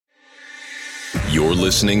You're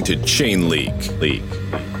listening to Chain Leak,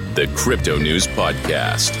 the crypto news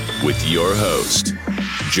podcast with your host,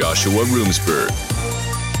 Joshua Roomsberg.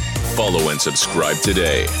 Follow and subscribe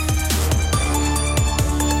today.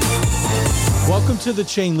 Welcome to the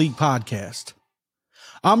Chain Leak podcast.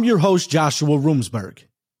 I'm your host, Joshua Roomsberg.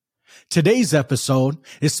 Today's episode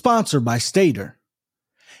is sponsored by Stader,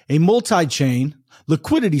 a multi-chain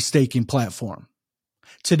liquidity staking platform.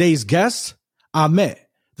 Today's guest, Amitej,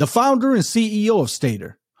 the founder and CEO of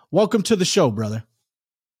Stader. Welcome to the show, brother.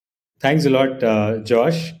 Thanks a lot,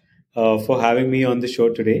 Josh, for having me on the show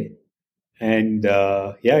today. And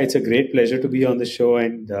it's a great pleasure to be on the show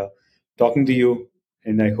and talking to you.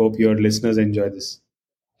 And I hope your listeners enjoy this.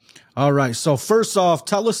 All right. So first off,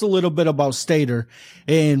 tell us a little bit about Stader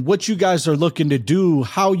and what you guys are looking to do,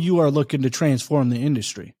 how you are looking to transform the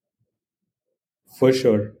industry. For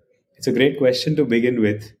sure. It's a great question to begin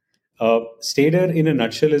with. Stader, in a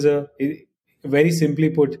nutshell, is very simply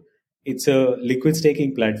put, it's a liquid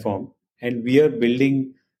staking platform, and we are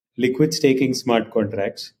building liquid staking smart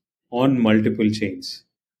contracts on multiple chains.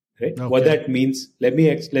 Right? Okay. What that means, let me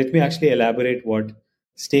actually elaborate what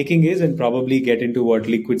staking is and probably get into what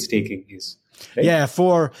liquid staking is. Right? Yeah,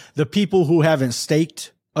 for the people who haven't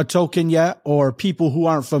staked a token yet, or people who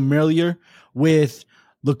aren't familiar with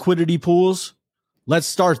liquidity pools, let's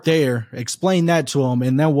start there. Explain that to them,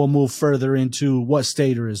 and then we'll move further into what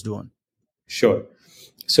Stader is doing. Sure.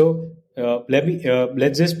 So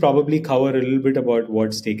let's just probably cover a little bit about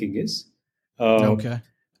what staking is. Okay.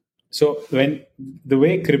 So the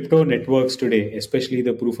way crypto networks today, especially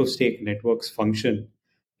the proof of stake networks function,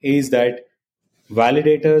 is that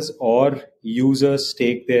validators or users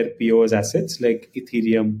stake their POS assets like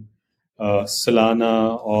Ethereum,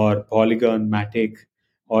 Solana, or Polygon, Matic,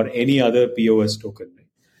 or any other POS token.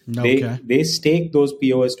 Okay. They stake those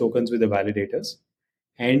POS tokens with the validators,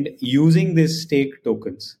 and using these stake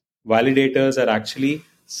tokens, validators are actually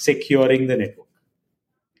securing the network.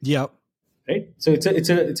 Yep. Right. So it's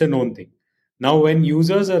a known thing. Now, when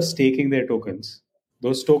users are staking their tokens,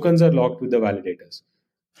 those tokens are locked with the validators.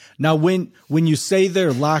 Now, when you say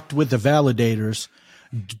they're locked with the validators,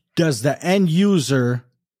 does the end user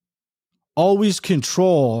always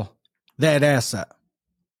control that asset?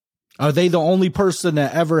 Are they the only person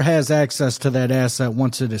that ever has access to that asset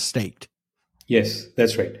once it is staked? Yes,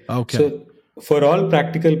 that's right. Okay. So for all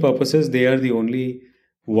practical purposes, they are the only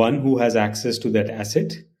one who has access to that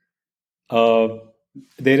asset.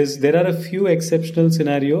 There are a few exceptional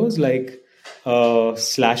scenarios like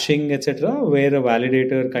slashing, etc., where a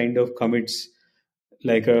validator kind of commits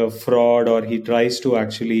like a fraud, or he tries to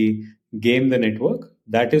actually game the network.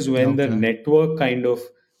 That is when the network kind of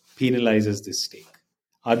penalizes this stake.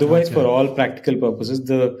 Otherwise, for all practical purposes,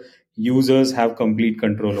 the users have complete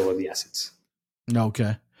control over the assets.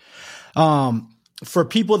 Okay. For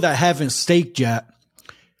people that haven't staked yet,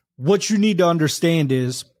 what you need to understand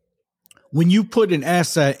is when you put an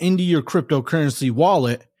asset into your cryptocurrency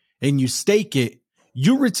wallet and you stake it,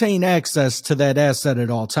 you retain access to that asset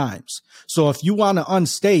at all times. So if you want to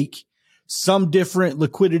unstake, some different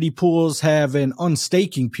liquidity pools have an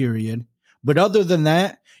unstaking period. But other than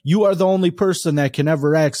that, you are the only person that can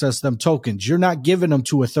ever access them tokens. You're not giving them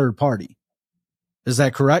to a third party. Is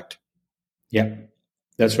that correct? Yeah,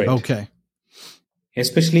 that's right. Okay.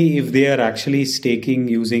 Especially if they are actually staking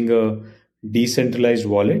using a decentralized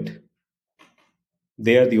wallet,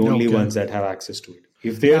 they are the only ones that have access to it.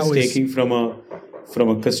 If they are staking from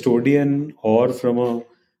a custodian or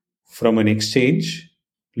from an exchange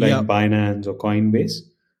like Binance or Coinbase,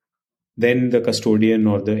 then the custodian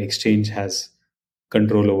or the exchange has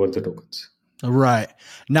control over the tokens. Right.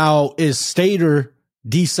 Now, is Stader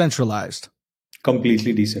decentralized?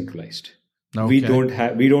 Completely decentralized. Okay.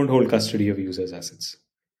 We don't hold custody of users' assets.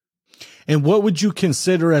 And what would you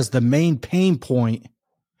consider as the main pain point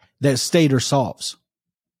that Stader solves?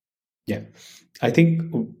 Yeah. I think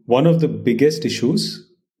one of the biggest issues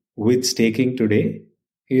with staking today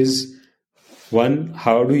is, one,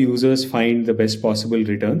 how do users find the best possible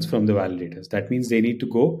returns from the validators? That means they need to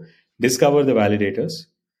go discover the validators,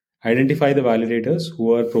 identify the validators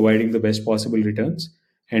who are providing the best possible returns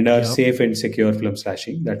and are safe and secure from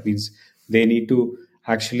slashing. That means they need to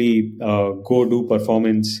actually go do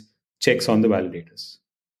performance checks on the validators.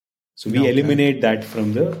 So we eliminate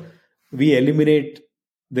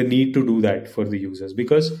the need to do that for the users,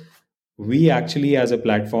 because we actually, as a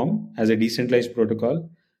platform, as a decentralized protocol,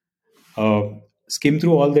 skim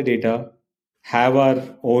through all the data, have our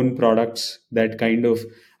own products that kind of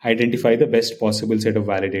identify the best possible set of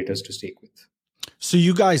validators to stake with. So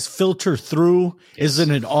you guys filter through, Yes. Is it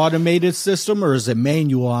an automated system or is it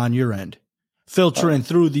manual on your end? filtering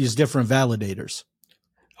through these different validators?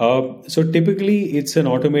 So typically it's an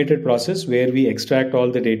automated process where we extract all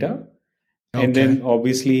the data, and then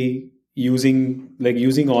obviously using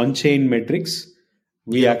on-chain metrics,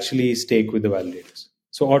 we actually stake with the validators.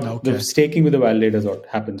 So the staking with the validators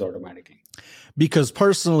happens automatically. Because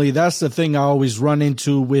personally, that's the thing I always run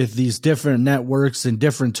into with these different networks and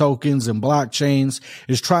different tokens and blockchains,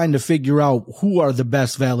 is trying to figure out who are the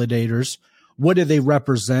best validators. What do they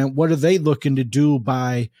represent? What are they looking to do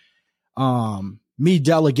by me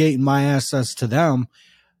delegating my assets to them?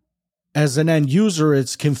 As an end user,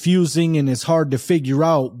 it's confusing and it's hard to figure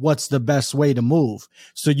out what's the best way to move.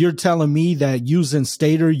 So you're telling me that using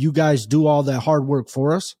Stader, you guys do all that hard work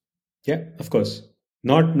for us? Yeah, of course.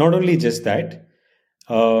 Not only just that,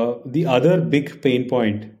 the other big pain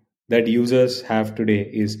point that users have today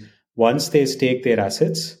is once they stake their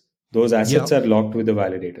assets, those assets are locked with the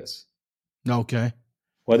validators. Okay.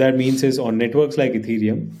 What that means is on networks like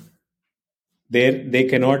Ethereum, they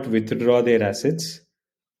cannot withdraw their assets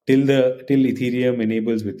till Ethereum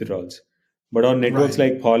enables withdrawals. But on networks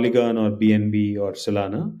like Polygon or BNB or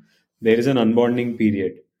Solana, there is an unbonding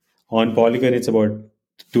period. On Polygon, it's about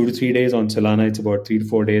 2 to 3 days. On Solana, it's about 3 to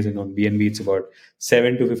 4 days, and on BNB, it's about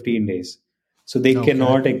 7 to 15 days. So they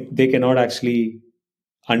cannot actually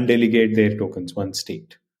undelegate their tokens once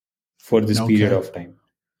staked for this period of time.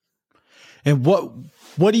 And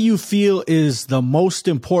what do you feel is the most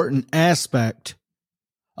important aspect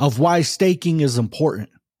of why staking is important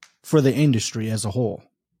for the industry as a whole?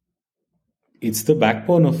 It's the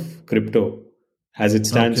backbone of crypto as it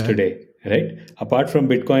stands today, right? Apart from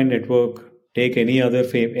Bitcoin network, take any other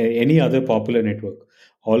popular network.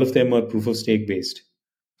 All of them are proof of stake based.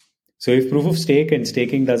 So if proof of stake and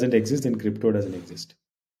staking doesn't exist, then crypto doesn't exist.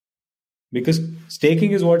 Because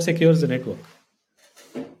staking is what secures the network.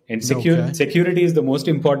 And security is the most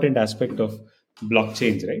important aspect of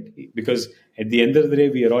blockchains, right? Because at the end of the day,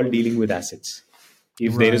 we are all dealing with assets.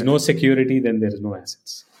 If there is no security, then there is no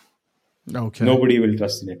assets. Okay. Nobody will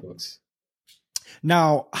trust the networks.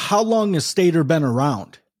 Now, how long has Stader been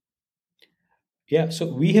around? Yeah, so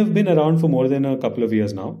we have been around for more than a couple of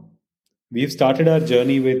years now. We've started our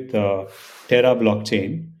journey with Terra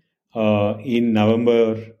blockchain in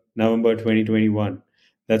November 2021.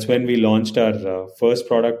 That's when we launched our first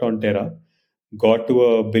product on Terra, got to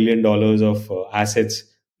 $1 billion of assets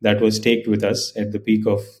that was staked with us at the peak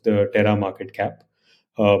of the Terra market cap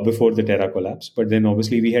before the Terra collapse. But then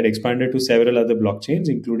obviously we had expanded to several other blockchains,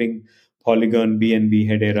 including Polygon, BNB,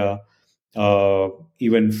 Hedera,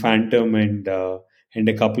 even Phantom, and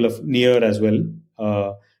a couple of Near as well.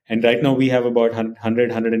 And right now we have about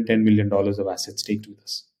 $110 million of assets staked with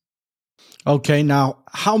us. Okay, now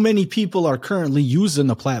how many people are currently using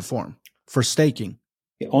the platform for staking?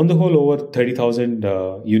 On the whole, over 30,000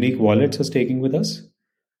 unique wallets are staking with us.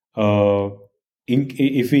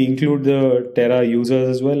 If we include the Terra users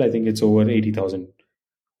as well, I think it's over 80,000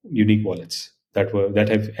 unique wallets that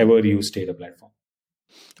have ever used Stader platform.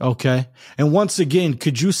 Okay. And once again,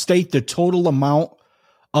 could you state the total amount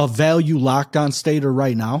of value locked on Stader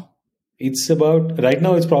right now? Right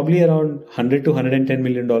now it's probably around $100 to $110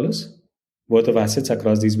 million worth of assets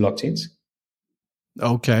across these blockchains.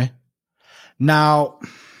 Okay. Now,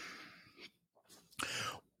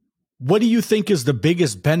 what do you think is the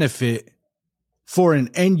biggest benefit for an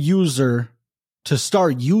end user to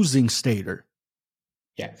start using Stader?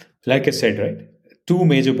 Yeah, like I said, right? Two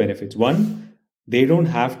major benefits. One, they don't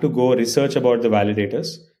have to go research about the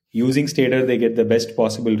validators. Using Stader, they get the best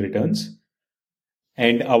possible returns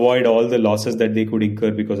and avoid all the losses that they could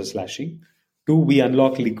incur because of slashing. Two, we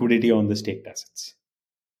unlock liquidity on the staked assets.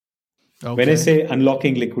 Okay. When I say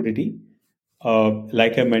unlocking liquidity,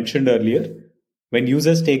 like I mentioned earlier, when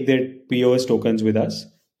users take their POS tokens with us,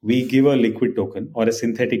 we give a liquid token or a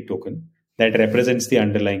synthetic token that represents the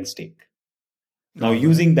underlying stake. Now,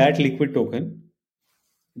 using that liquid token,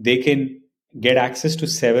 they can get access to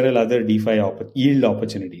several other DeFi yield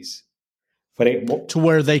opportunities. To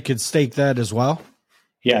where they could stake that as well?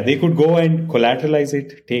 Yeah, they could go and collateralize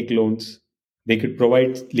it, take loans. They could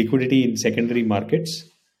provide liquidity in secondary markets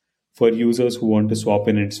for users who want to swap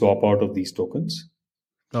in and swap out of these tokens.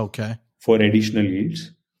 Okay. For additional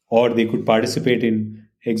yields. Or they could participate in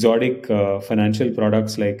exotic financial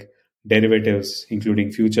products like derivatives,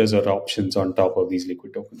 including futures or options on top of these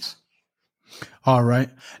liquid tokens. All right.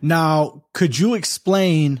 Now, could you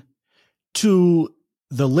explain to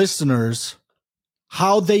the listeners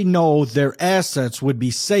how they know their assets would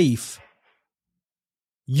be safe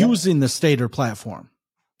using the Stader platform?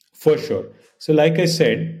 For sure. So like I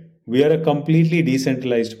said, we are a completely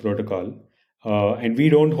decentralized protocol and we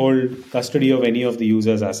don't hold custody of any of the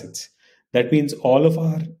user's assets. That means all of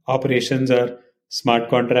our operations are smart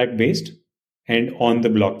contract based and on the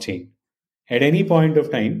blockchain. At any point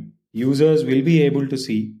of time, users will be able to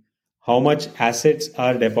see how much assets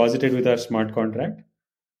are deposited with our smart contract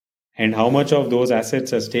and how much of those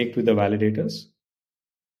assets are staked with the validators.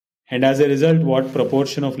 And as a result, what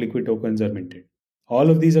proportion of liquid tokens are minted. All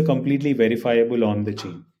of these are completely verifiable on the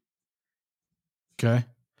chain. Okay.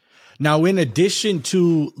 Now, in addition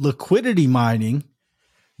to liquidity mining,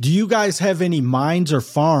 do you guys have any mines or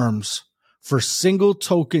farms for single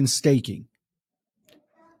token staking?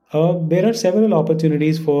 There are several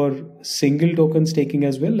opportunities for single token staking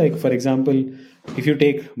as well. Like, for example, if you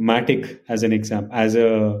take Matic as an example, as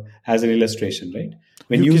an illustration, right?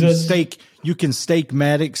 When you users can stake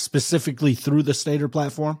Matic specifically through the Stader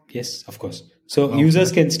platform. Yes, of course. So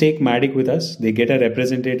users can stake Matic with us. They get a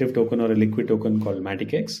representative token or a liquid token called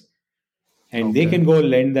MaticX, and they can go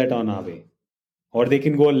lend that on Aave, or they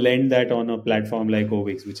can go lend that on a platform like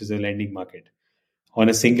OVIX, which is a lending market, on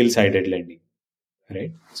a single-sided lending,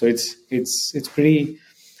 right? So it's pretty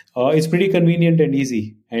convenient and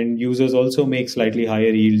easy, and users also make slightly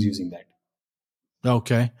higher yields using that.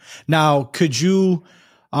 Okay. Now, could you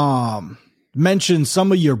mention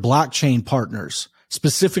some of your blockchain partners,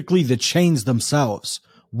 specifically the chains themselves?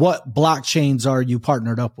 What blockchains are you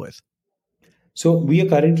partnered up with? So we are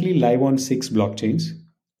currently live on 6 blockchains,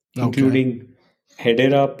 including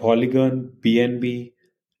Hedera, Polygon, BNB,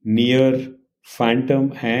 Near,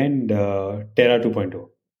 Phantom, and Terra 2.0.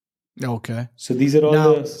 Okay. So these are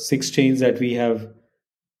all the 6 chains that we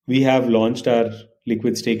have launched our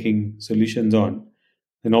liquid staking solutions on.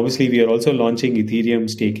 And obviously, we are also launching Ethereum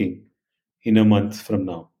staking in a month from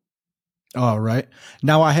now. All right.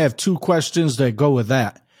 Now, I have 2 questions that go with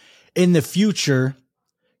that. In the future,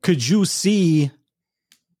 could you see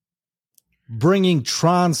bringing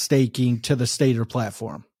Tron staking to the Stader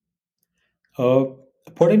platform?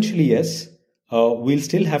 Potentially, yes. We'll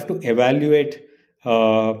still have to evaluate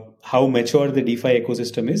how mature the DeFi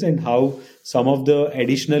ecosystem is and how some of the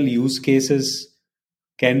additional use cases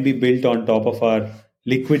can be built on top of our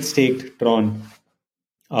liquid staked Tron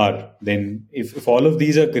are. Then if all of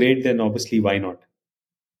these are great, then obviously why not?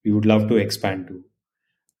 We would love to expand to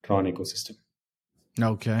Tron ecosystem.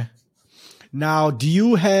 Okay. Now, do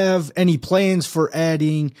you have any plans for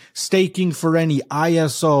adding staking for any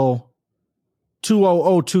ISO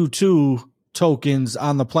 20022 tokens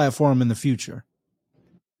on the platform in the future?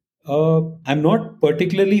 I'm not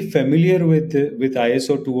particularly familiar with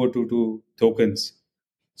ISO 2022 tokens.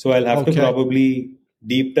 So I'll have to probably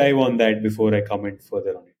deep dive on that before I comment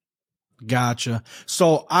further on it. Gotcha.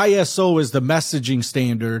 So ISO is the messaging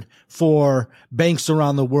standard for banks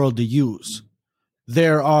around the world to use.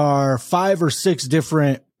 There are 5 or 6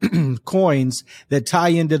 different coins that tie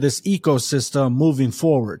into this ecosystem moving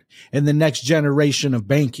forward in the next generation of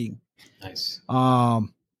banking. Nice.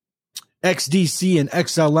 XDC and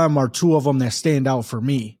XLM are 2 of them that stand out for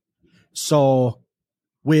me. So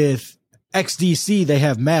with XDC, they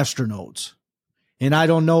have masternodes. And I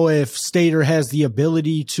don't know if Stader has the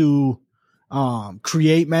ability to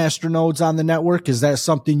create masternodes on the network. Is that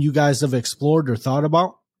something you guys have explored or thought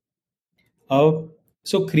about?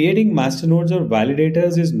 So creating masternodes or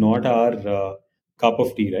validators is not our cup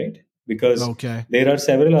of tea, right? Because there are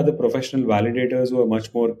several other professional validators who are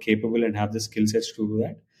much more capable and have the skill sets to do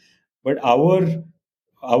that. But our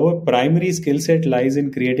primary skill set lies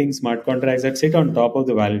in creating smart contracts that sit on top of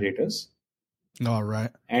the validators. All right.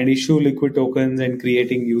 And issue liquid tokens and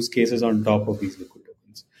creating use cases on top of these liquid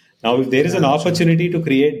tokens. Now, if there is an opportunity to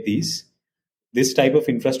create this type of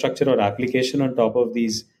infrastructure or application on top of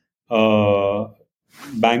these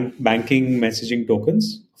banking messaging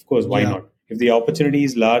tokens, of course, why not? If the opportunity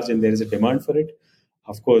is large and there is a demand for it,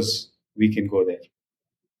 of course, we can go there.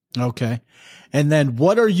 Okay. And then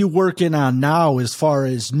what are you working on now as far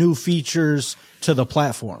as new features to the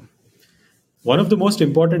platform? One of the most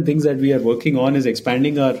important things that we are working on is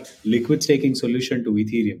expanding our liquid staking solution to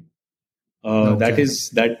Ethereum.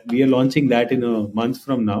 That we are launching that in a month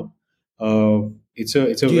from now. Do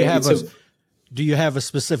you have a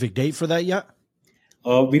specific date for that yet?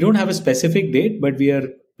 We don't have a specific date, but we are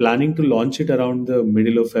planning to launch it around the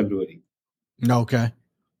middle of February. Okay.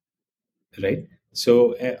 Right.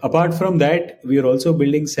 So apart from that, we are also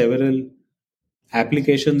building several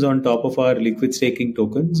applications on top of our liquid staking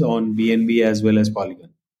tokens on BNB as well as Polygon.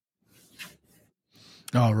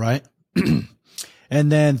 All right.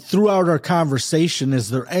 And then throughout our conversation, is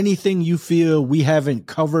there anything you feel we haven't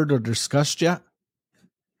covered or discussed yet?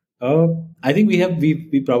 I think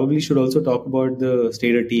we probably should also talk about the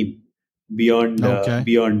Stader team beyond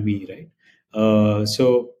me, right?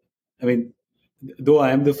 So, I mean, though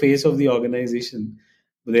I am the face of the organization,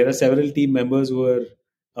 there are several team members who are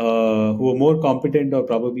more competent or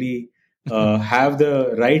probably have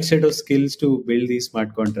the right set of skills to build these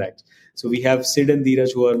smart contracts. So we have Sid and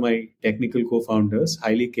Dheeraj, who are my technical co-founders,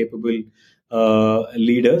 highly capable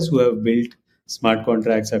leaders who have built smart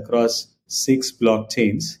contracts across 6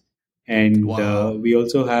 blockchains. And Wow. we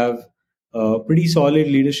also have a pretty solid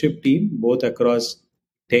leadership team, both across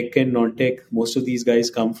tech and non-tech. Most of these guys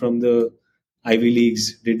come from the Ivy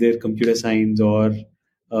Leagues, did their computer science or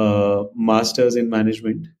masters in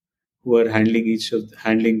management, who are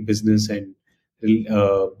handling business and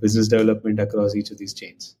business development across each of these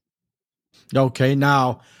chains. Okay.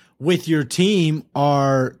 Now, with your team,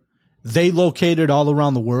 are they located all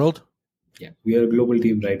around the world? Yeah, we are a global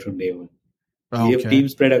team right from day one. Okay. We have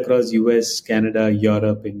teams spread across US, Canada,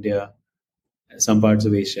 Europe, India, some parts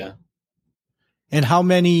of Asia. And how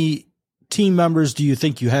many team members do you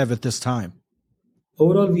think you have at this time?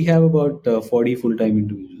 Overall, we have about 40 full-time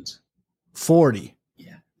individuals. 40.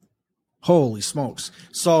 Yeah. Holy smokes.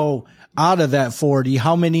 So out of that 40,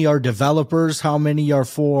 how many are developers? How many are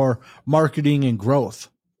for marketing and growth?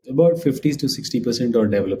 About 50 to 60% are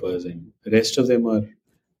developers, and the rest of them are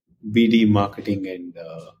BD, marketing, and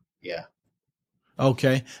yeah.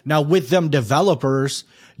 Okay. Now with them developers,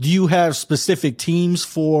 do you have specific teams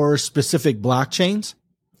for specific blockchains?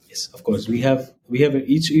 Yes, of course. We have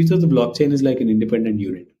each of the blockchain is like an independent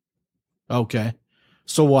unit. Okay.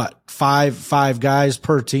 So what? Five guys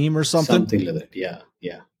per team or something? Something like that. Yeah.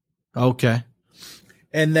 Yeah. Okay.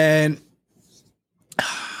 And then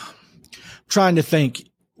trying to think,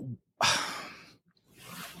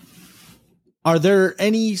 are there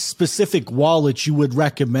any specific wallets you would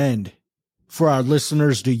recommend for our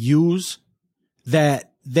listeners to use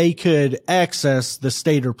that they could access the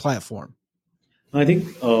Stader platform? I think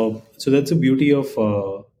so. That's the beauty of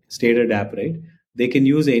Stader app, right? They can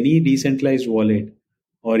use any decentralized wallet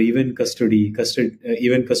or even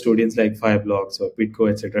even custodians like Fireblocks or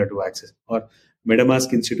Bitco, etc., to access, or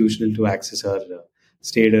MetaMask institutional to access our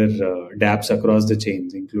Stader dApps across the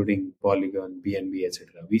chains, including Polygon, BNB, etc.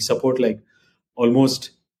 We support like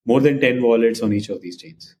almost more than 10 wallets on each of these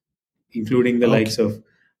chains, including the likes of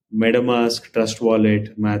MetaMask, Trust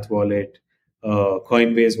Wallet, Math Wallet,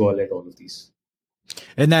 Coinbase Wallet, all of these.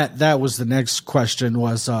 And that was the next question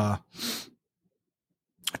was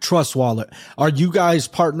Trust Wallet. Are you guys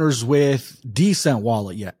partners with Decent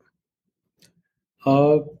Wallet yet?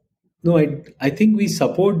 No, I think we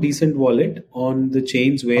support Decent Wallet on the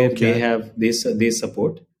chains where they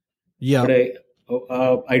support. Yeah, but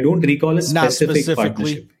I don't recall a specific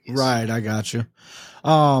partnership. Yes. Right, I got you.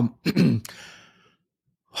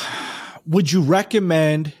 Would you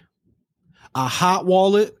recommend a hot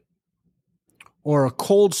wallet or a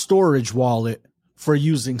cold storage wallet for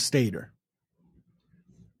using Stader?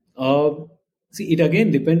 See, it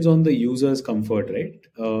again depends on the user's comfort, right?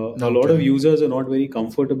 A lot of users are not very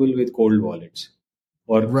comfortable with cold wallets,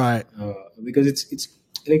 or right, because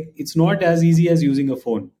it's not as easy as using a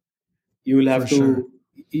phone. You will have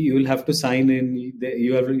to sign in.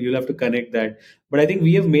 You'll have to connect that. But I think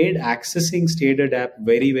we have made accessing Stader app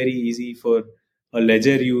very, very easy for a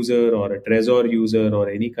Ledger user or a Trezor user or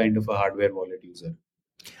any kind of a hardware wallet user.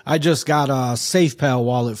 I just got a SafePal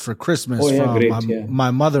wallet for Christmas from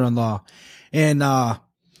my mother-in-law. And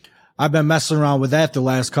I've been messing around with that the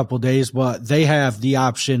last couple of days, but they have the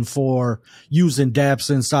option for using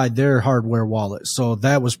dApps inside their hardware wallet. So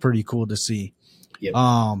that was pretty cool to see. Yep.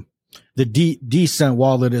 The Decent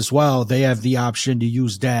wallet as well, they have the option to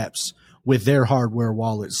use dApps with their hardware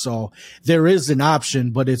wallet. So there is an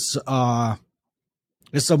option, but it's a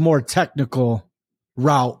more technical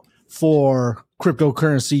route for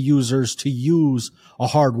cryptocurrency users to use a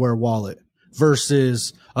hardware wallet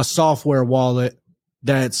versus a software wallet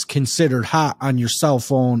that's considered hot on your cell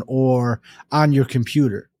phone or on your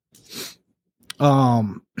computer.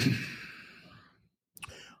 What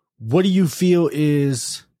do you feel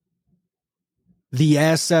is the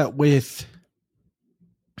asset with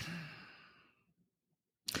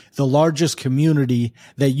the largest community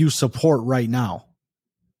that you support right now?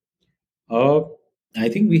 I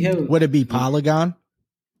think we have. Would it be Polygon?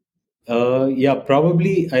 Yeah,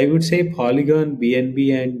 probably. I would say Polygon,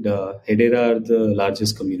 BNB, and Hedera are the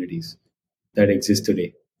largest communities that exist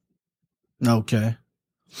today. Okay.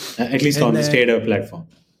 At least on the Stader platform.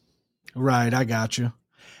 Right, I got you.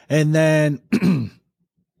 And then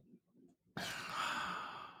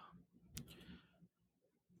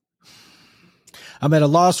I'm at a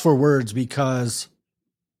loss for words because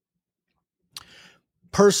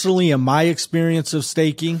personally, in my experience of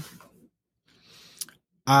staking,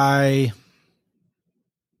 I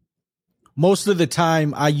most of the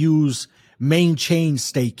time I use main chain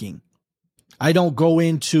staking. I don't go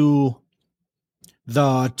into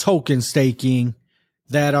the token staking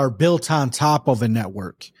that are built on top of a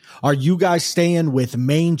network. Are you guys staying with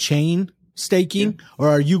main chain staking, or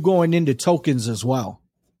are you going into tokens as well?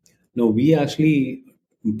 No, we actually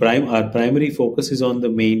our primary focus is on the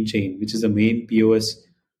main chain, which is the main POS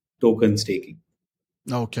token staking.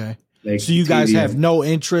 Okay. Like so you guys Ethereum. have no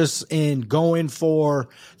interest in going for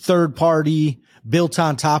third party built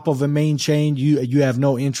on top of a main chain. You have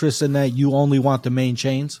no interest in that. You only want the main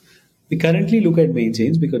chains. We currently look at main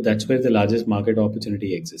chains because that's where the largest market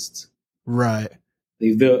opportunity exists. Right.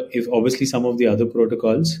 If obviously some of the other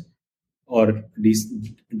protocols or these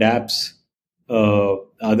dApps,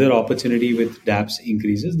 other opportunity with dApps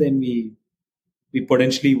increases, then we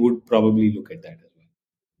potentially would probably look at that as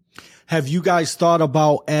well. Have you guys thought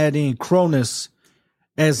about adding Cronus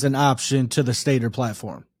as an option to the Stader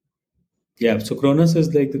platform? Yeah, so Cronus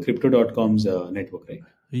is like the crypto.com's network, right?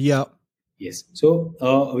 Yep. Yes. So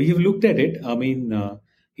we have looked at it. I mean,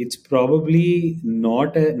 it's probably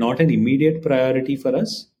not an immediate priority for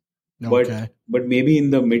us, Okay. but maybe in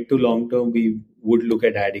the mid to long term, we would look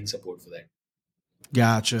at adding support for that.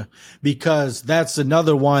 Gotcha. Because that's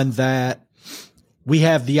another one that we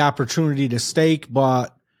have the opportunity to stake,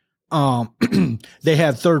 but they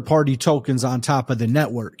have third-party tokens on top of the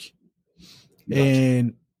network. Gotcha.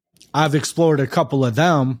 And I've explored a couple of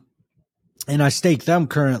them, and I stake them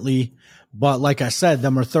currently. But like I said,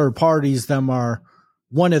 them are third parties. Them are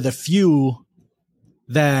one of the few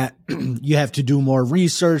that you have to do more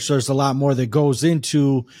research. There's a lot more that goes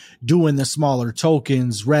into doing the smaller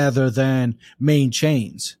tokens rather than main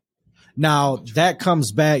chains. Now, that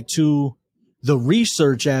comes back to the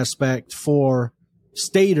research aspect for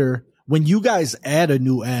Stader. When you guys add a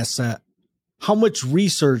new asset, how much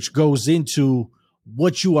research goes into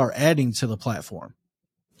what you are adding to the platform?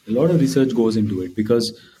 A lot of research goes into it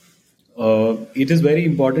because it is very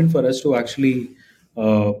important for us to actually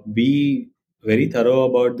be very thorough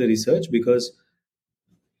about the research, because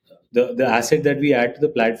the asset that we add to the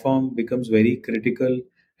platform becomes very critical,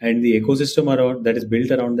 and the ecosystem around that is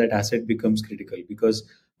built around that asset becomes critical, because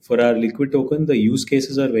for our liquid token, the use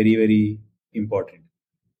cases are very, very important.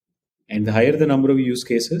 And the higher the number of use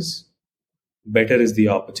cases, better is the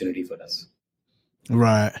opportunity for us.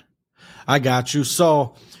 Right. I got you.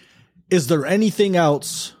 So is there anything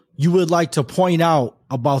else you would like to point out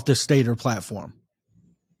about the Stader platform?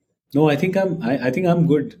 No, I think I'm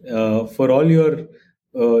good. For all your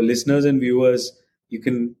listeners and viewers, you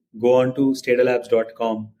can go on to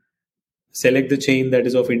staderlabs.com, select the chain that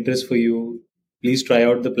is of interest for you. Please try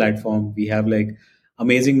out the platform. We have like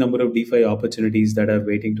amazing number of DeFi opportunities that are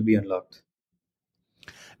waiting to be unlocked.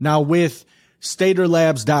 Now with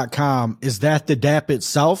staderlabs.com, is that the dApp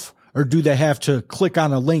itself, or do they have to click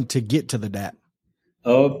on a link to get to the dApp?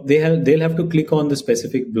 They'll have to click on the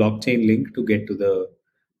specific blockchain link to get to the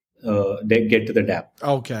dApp.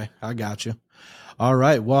 Okay, I got you. All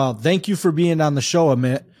right. Well, thank you for being on the show,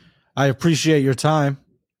 Amit. I appreciate your time,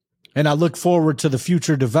 and I look forward to the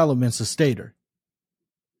future developments of Stader.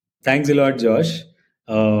 Thanks a lot, Josh,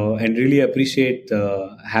 and really appreciate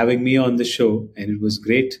having me on the show. And it was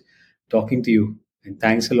great talking to you. And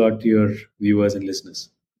thanks a lot to your viewers and listeners.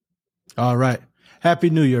 All right. Happy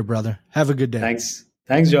New Year, brother. Have a good day.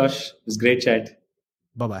 Thanks, Josh. It was great chat.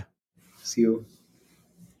 Bye-bye. See you.